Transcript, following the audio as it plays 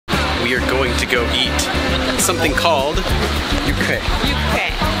we are going to go eat something called YUKHOE.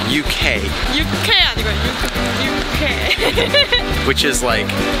 YUKHOE. YUKHOE 아니고 YUKHOE. which is like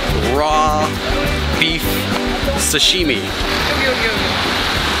raw beef sashimi. 여기.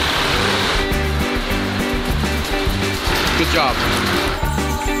 Good job.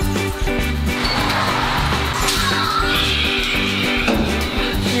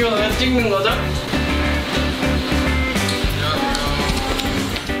 이거 왜 찍는 거죠?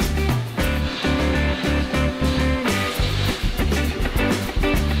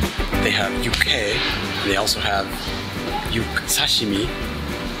 They have YUKHOE. They also have yuk sashimi,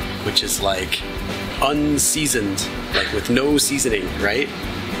 which is like unseasoned, like with no seasoning, right?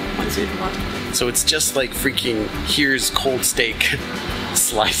 So it's just like freaking, here's cold steak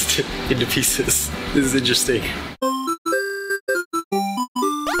sliced into pieces. This is interesting.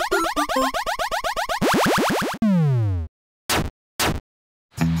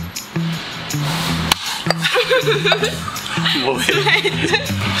 뭐해?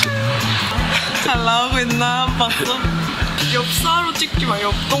 잘 나오고 있나? 봤어? 엽사로 찍지 마.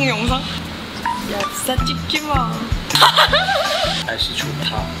 엽동 영상? 엽사 찍지 마. 날씨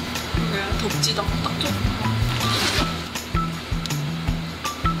좋다. 왜? 덥지도 않고 딱 좋다.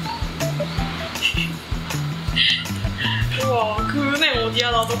 우와, 그 은행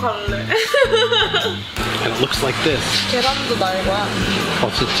어디야? 나도 갈래. It looks like this. 계란도 날 거야.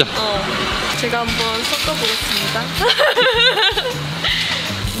 진짜? 제가 한번 섞어보겠습니다.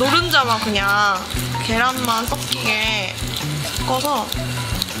 노른자만 그냥 계란만 섞이게 섞어서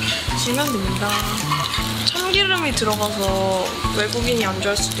지면 됩니다. 참기름이 들어가서 외국인이 안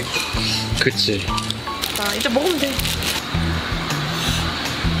좋아할 수도 있고. 그치. 자, 이제 먹으면 돼.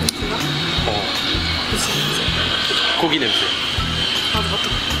 그치. 고기 냄새. 나도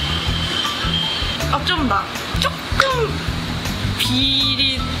맡아. 좀 나. 조금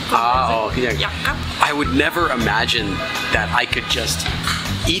비릿. 그냥. 약간? I would never imagine that I could just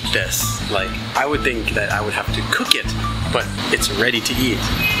eat this. Like, I would think that I would have to cook it, but it's ready to eat.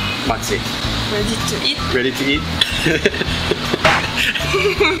 맞지? Ready to eat? Ready to eat?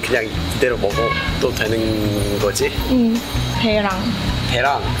 그냥 이대로 먹어도 되는 거지? 배랑.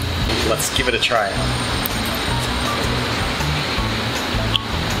 배랑. Let's give it a try.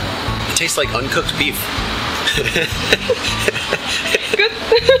 It tastes like uncooked beef. Good.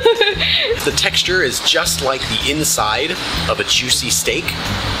 The texture is just like the inside of a juicy steak,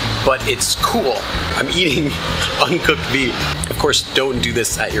 but it's cool. I'm eating uncooked beef. Of course, don't do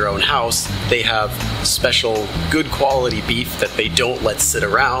this at your own house. They have special good quality beef that they don't let sit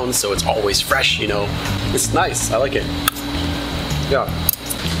around, so it's always fresh, you know. It's nice. I like it. Yeah.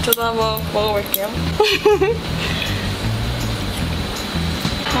 저도 한번 먹어볼게요.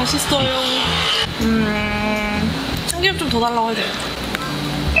 맛있어요. 참기름 좀 더 달라고 해야 돼요.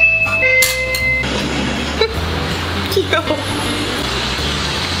 귀여워.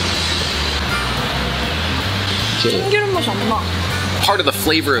 참기름 맛이 안 나. Part of the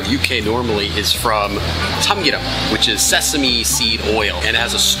flavor of YUKHOE normally is from 참기름, which is sesame seed oil, and it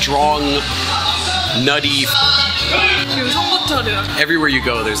has a strong, nutty. 지금 선거철이라. Everywhere you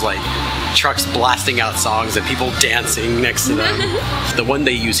go, there's like trucks blasting out songs and people dancing next to them. The one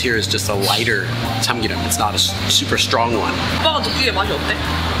they use here is just a lighter 참기름. It's not a super strong one. 오빠가 느끼기에 맛이 어때?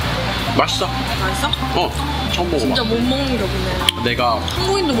 맛있어. 맛있어? 처음 먹어봐. 진짜 못 먹는 게 없네. 내가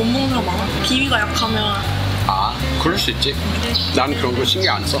한국인도 못 먹는 사람 많아. 비위가 약하면. 그럴 수 있지. 난 그런 거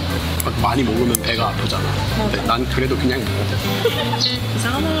신경 안 써. 많이 먹으면 배가 아프잖아. 근데 난 그래도 그냥 먹어.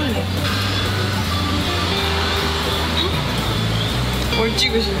 이상한 사람이네. 뭘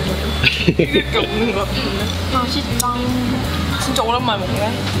찍으시는 거예요? 찍을 게 없는 것 같은데. 맛있다. 진짜 오랜만에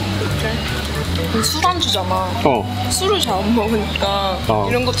먹네. 그래? 술안주잖아. 술을 잘 안 먹으니까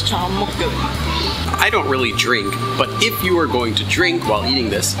이런 것도 잘 안 먹게 돼. I don't really drink, but if you are going to drink while eating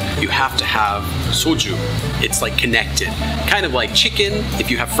this, you have to have soju. It's like connected. Kind of like chicken. If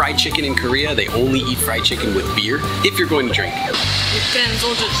you have fried chicken in Korea, they only eat fried chicken with beer. If you're going to drink. 육개는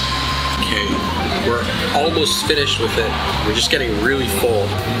소주지. Okay, we're almost finished with it. We're just getting really full.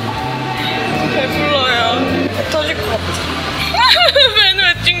 배불러요. 배 터질 것 같아. 배는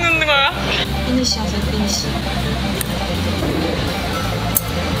왜 찍는 거야? 피니시 하세요, 피니시.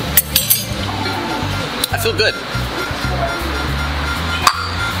 I feel good.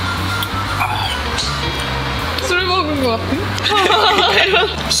 술 먹으면 먹은 것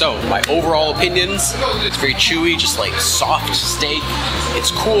같아. So, my overall opinions, it's very chewy, just like soft steak.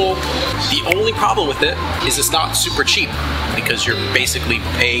 It's cool. The only problem with it is it's not super cheap because you're basically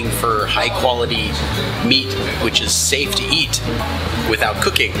paying for high quality meat, which is safe to eat without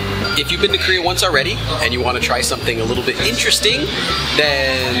cooking. If you've been to Korea once already and you want to try something a little bit interesting,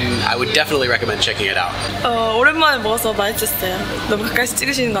 then I would definitely recommend checking it out. 오랜만에 먹어서 맛있었어요. 너무 가까이서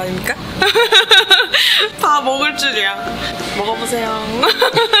찍으시는 거 아닙니까? 다 먹을 줄이야. 먹어보세요.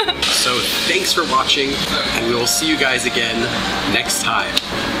 So thanks for watching, and we will see you guys again next time.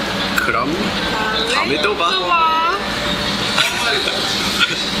 그럼 다음에 또 봐.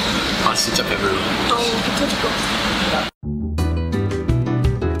 아 진짜 배불러. 터질 것 같아.